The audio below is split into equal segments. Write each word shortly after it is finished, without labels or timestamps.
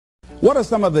What are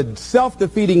some of the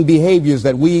self-defeating behaviors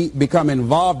that we become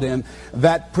involved in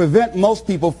that prevent most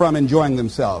people from enjoying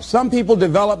themselves? Some people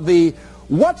develop the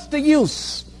 "what's the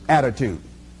use" attitude.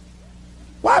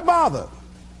 Why bother?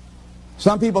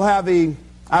 Some people have the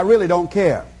 "I really don't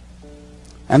care."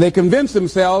 And they convince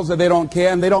themselves that they don't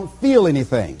care and they don't feel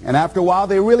anything. And after a while,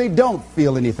 they really don't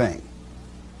feel anything.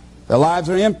 Their lives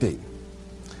are empty.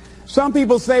 Some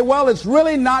people say, well, it's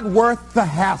really not worth the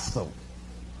hassle.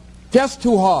 Just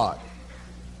too hard.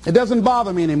 It doesn't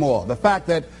bother me anymore. The fact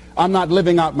that I'm not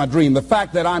living out my dream. The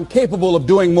fact that I'm capable of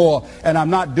doing more and I'm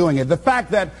not doing it. The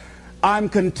fact that I'm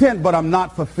content but I'm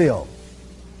not fulfilled.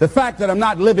 The fact that I'm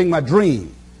not living my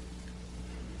dream.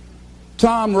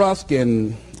 Tom Rusk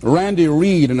and Randy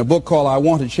Reed, in a book called I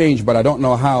Want to Change But I Don't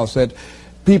Know How, said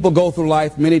people go through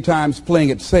life many times playing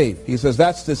it safe. He says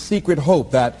that's the secret hope,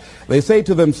 that they say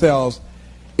to themselves,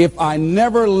 if I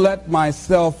never let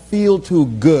myself feel too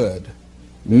good,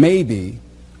 maybe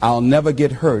I'll never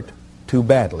get hurt too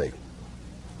badly.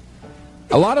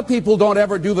 A lot of people don't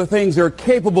ever do the things they're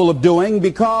capable of doing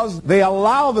because they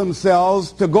allow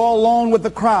themselves to go along with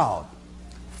the crowd,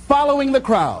 following the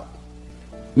crowd.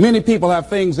 Many people have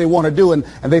things they want to do, and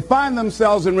they find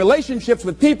themselves in relationships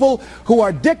with people who are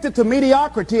addicted to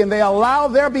mediocrity, and they allow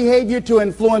their behavior to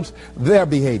influence their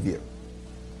behavior.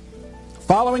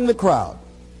 Following the crowd.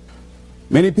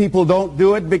 Many people don't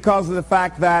do it because of the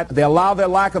fact that they allow their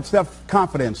lack of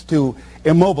self-confidence to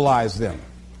immobilize them.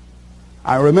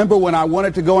 I remember when I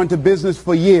wanted to go into business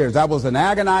for years, that was an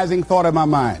agonizing thought in my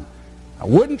mind. I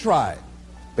wouldn't try it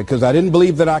because I didn't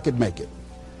believe that I could make it.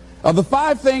 Of the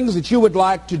 5 things that you would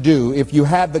like to do if you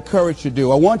had the courage to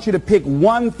do, I want you to pick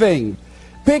one thing.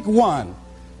 Pick one.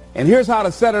 And here's how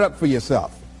to set it up for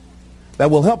yourself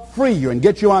that will help free you and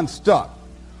get you unstuck.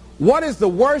 What is the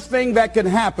worst thing that can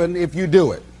happen if you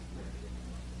do it?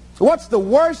 What's the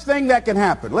worst thing that can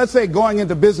happen? Let's say going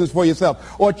into business for yourself,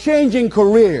 or changing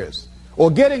careers,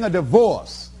 or getting a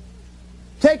divorce,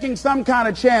 taking some kind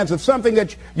of chance of something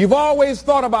that you've always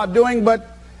thought about doing,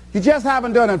 but you just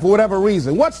haven't done it for whatever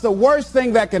reason. What's the worst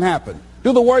thing that can happen?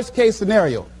 Do the worst case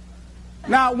scenario.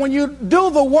 Now, when you do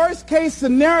the worst case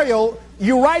scenario,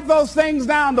 you write those things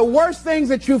down, the worst things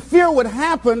that you fear would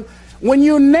happen. When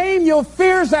you name your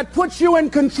fears, that puts you in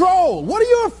control. What are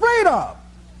you afraid of?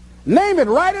 Name it,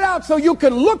 write it out so you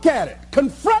can look at it.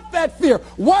 Confront that fear.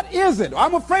 What is it?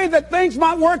 I'm afraid that things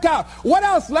might work out. What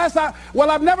else, Les?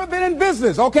 Well, I've never been in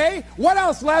business, okay? What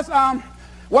else, Les?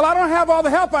 Well, I don't have all the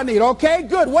help I need. Okay,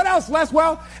 good. What else, Les?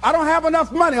 Well, I don't have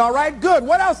enough money. All right, good.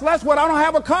 What else, Les? Well, I don't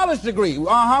have a college degree.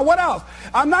 What else?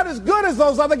 I'm not as good as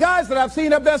those other guys that I've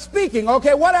seen up there speaking.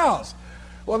 Okay, what else?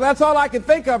 Well, that's all I can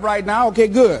think of right now. Okay,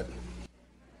 good.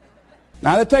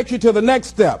 Now that takes you to the next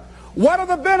step. What are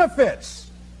the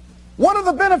benefits? What are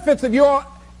the benefits of your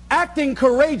acting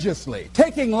courageously,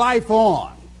 taking life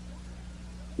on?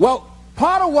 Well,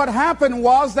 part of what happened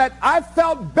was that I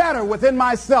felt better within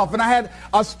myself, and I had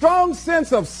a strong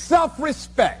sense of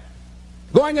self-respect.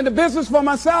 Going into business for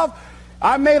myself,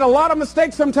 I made a lot of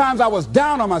mistakes. Sometimes I was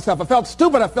down on myself. I felt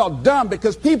stupid. I felt dumb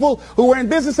because people who were in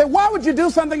business said, why would you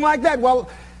do something like that? Well,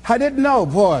 I didn't know.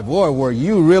 Boy, were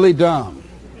you really dumb.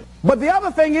 But the other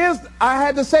thing is, I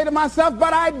had to say to myself,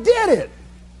 but I did it.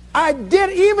 I did,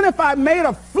 even if I made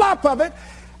a flop of it,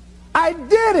 I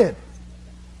did it.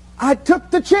 I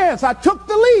took the chance. I took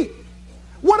the leap.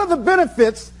 What are the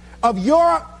benefits of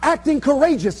your acting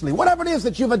courageously? Whatever it is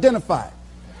that you've identified.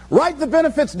 Write the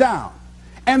benefits down.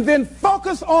 And then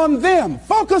focus on them.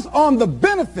 Focus on the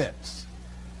benefits.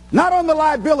 Not on the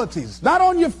liabilities. Not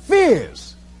on your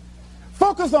fears.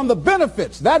 Focus on the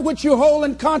benefits. That which you hold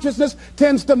in consciousness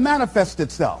tends to manifest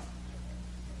itself.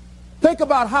 Think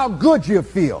about how good you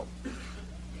feel.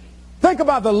 Think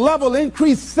about the level of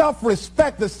increased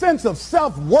self-respect, the sense of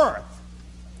self-worth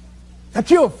that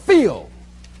you'll feel.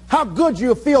 How good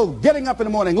you'll feel getting up in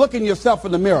the morning, looking yourself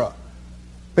in the mirror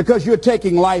because you're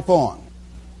taking life on.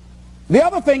 The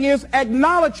other thing is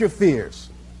acknowledge your fears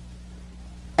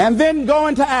and then go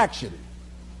into action.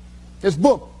 This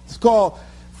book is called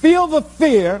Feel the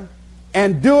Fear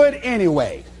and Do It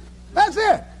Anyway. That's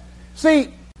it.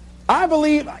 See, I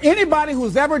believe anybody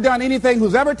who's ever done anything,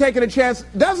 who's ever taken a chance,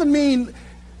 doesn't mean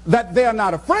that they're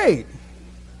not afraid.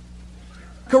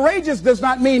 Courageous does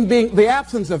not mean being the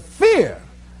absence of fear.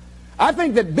 I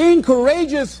think that being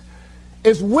courageous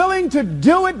is willing to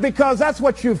do it because that's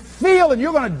what you feel, and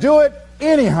you're going to do it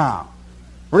anyhow,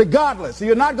 regardless. So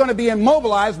you're not going to be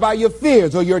immobilized by your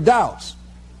fears or your doubts.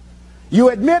 You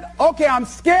admit, okay, I'm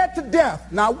scared to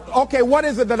death. Now, okay, what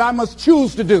is it that I must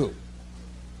choose to do?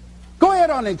 Go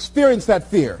ahead and experience that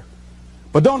fear,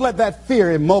 but don't let that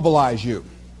fear immobilize you.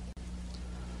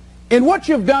 In what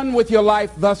you've done with your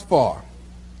life thus far,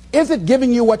 is it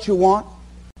giving you what you want?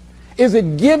 Is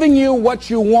it giving you what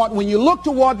you want? When you look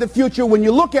toward the future, when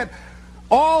you look at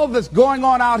all that's going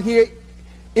on out here,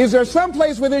 is there some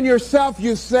place within yourself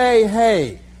you say,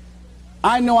 hey,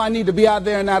 I know I need to be out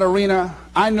there in that arena.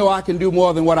 I know I can do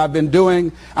more than what I've been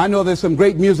doing. I know there's some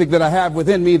great music that I have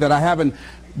within me that I haven't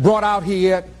brought out here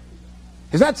yet.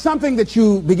 Is that something that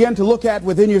you begin to look at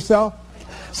within yourself?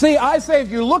 See, I say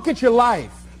if you look at your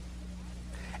life,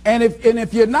 and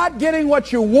if you're not getting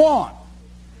what you want,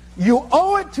 you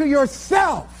owe it to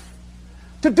yourself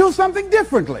to do something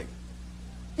differently.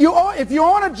 If you're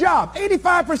on a job,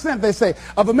 85% they say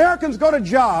of Americans go to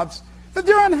jobs that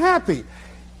they're unhappy.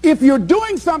 If you're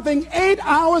doing something 8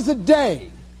 hours a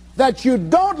day that you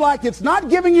don't like, it's not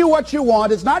giving you what you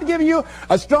want, it's not giving you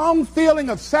a strong feeling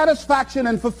of satisfaction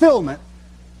and fulfillment,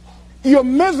 you're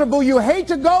miserable, you hate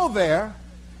to go there,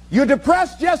 you're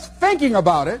depressed just thinking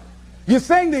about it, you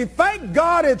sing the "Thank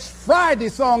God It's Friday"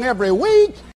 song every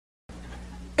week,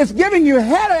 it's giving you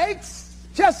headaches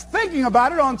just thinking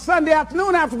about it on Sunday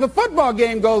afternoon after the football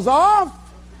game goes off.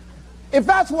 If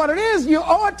that's what it is, you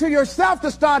owe it to yourself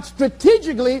to start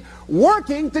strategically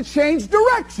working to change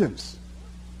directions.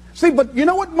 See, but you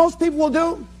know what most people will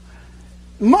do?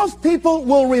 Most people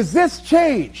will resist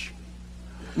change.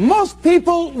 Most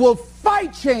people will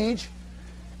fight change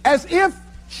as if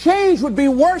change would be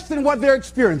worse than what they're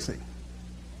experiencing.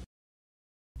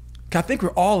 I think we're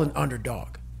all an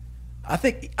underdog. I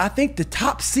think the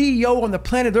top CEO on the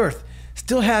planet Earth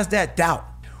still has that doubt.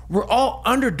 We're all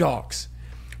underdogs.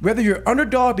 Whether you're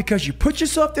underdog because you put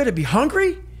yourself there to be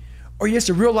hungry, or you're just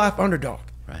a real life underdog.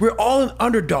 Right. We're all an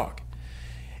underdog.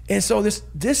 And so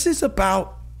this is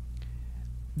about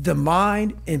the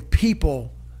mind and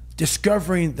people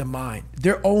discovering the mind,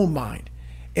 their own mind.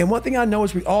 And one thing I know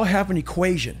is we all have an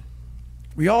equation.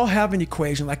 We all have an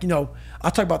equation. Like, I'll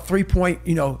talk about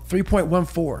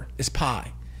 3.14 is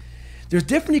pi. There's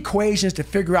different equations to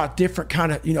figure out different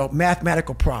kind of,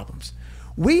 mathematical problems.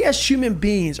 We as human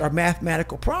beings are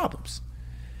mathematical problems.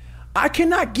 I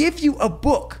cannot give you a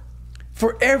book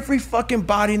for every fucking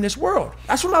body in this world.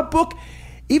 That's why my book,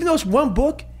 even though it's one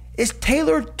book, is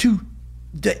tailored to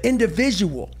the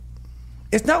individual.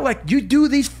 It's not like you do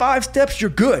these 5 steps, you're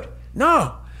good.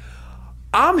 No,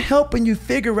 I'm helping you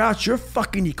figure out your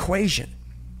fucking equation.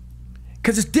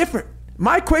 Because it's different.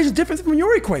 My equation is different from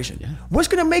your equation. Yeah. What's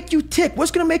gonna make you tick?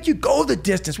 What's gonna make you go the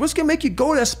distance? What's gonna make you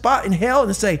go to that spot in hell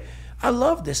and say, I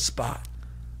love this spot.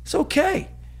 It's okay.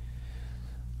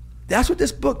 That's what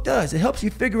this book does. It helps you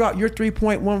figure out your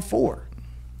 3.14.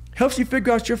 Helps you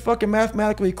figure out your fucking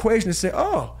mathematical equation and say,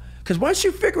 oh, because once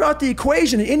you figure out the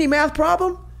equation in any math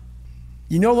problem,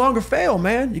 you no longer fail,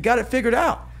 man. You got it figured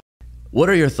out. What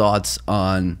are your thoughts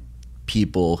on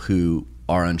people who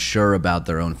are unsure about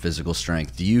their own physical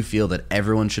strength? Do you feel that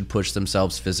everyone should push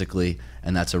themselves physically,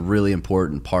 and that's a really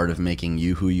important part of making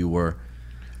you who you were?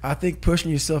 I think pushing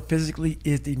yourself physically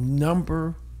is the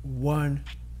 #1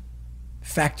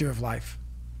 factor of life.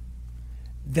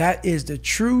 That is the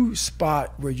true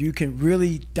spot where you can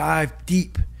really dive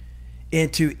deep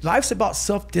into. Life's about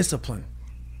self-discipline.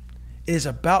 It is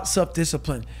about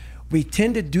self-discipline. We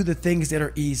tend to do the things that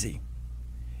are easy.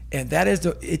 And that is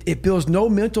it builds no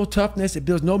mental toughness. It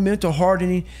builds no mental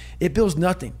hardening. It builds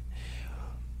nothing.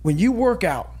 When you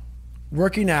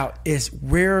working out is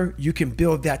where you can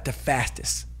build that the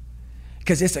fastest.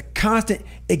 Because it's a constant,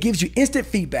 it gives you instant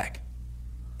feedback.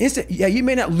 Yeah, you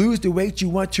may not lose the weight you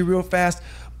want to real fast,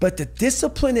 but the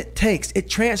discipline it takes, it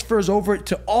transfers over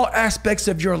to all aspects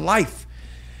of your life.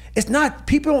 It's not,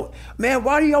 people, man,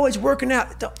 why are you always working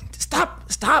out?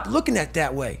 Stop looking at it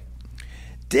that way.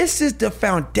 This is the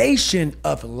foundation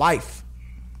of life.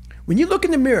 When you look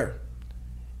in the mirror,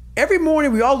 every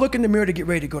morning we all look in the mirror to get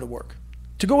ready to go to work,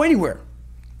 to go anywhere.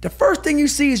 The first thing you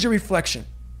see is your reflection.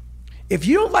 If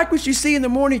you don't like what you see in the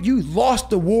morning, you lost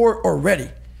the war already.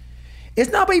 It's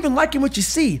not about even liking what you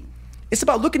see. It's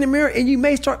about looking in the mirror and you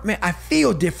may start, man, I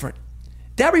feel different.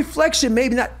 That reflection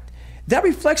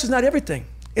is not everything.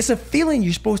 It's a feeling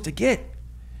you're supposed to get.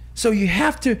 So you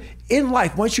have to, in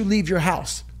life, once you leave your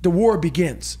house, the war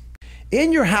begins.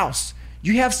 In your house,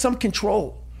 you have some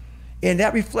control. And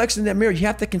that reflection in that mirror, you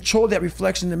have to control that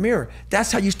reflection in the mirror.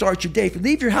 That's how you start your day. If you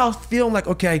leave your house feeling like,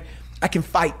 okay, I can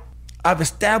fight. I've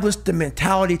established the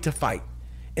mentality to fight.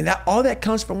 And all that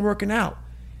comes from working out.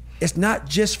 It's not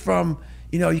just from,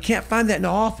 you can't find that in the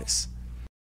office.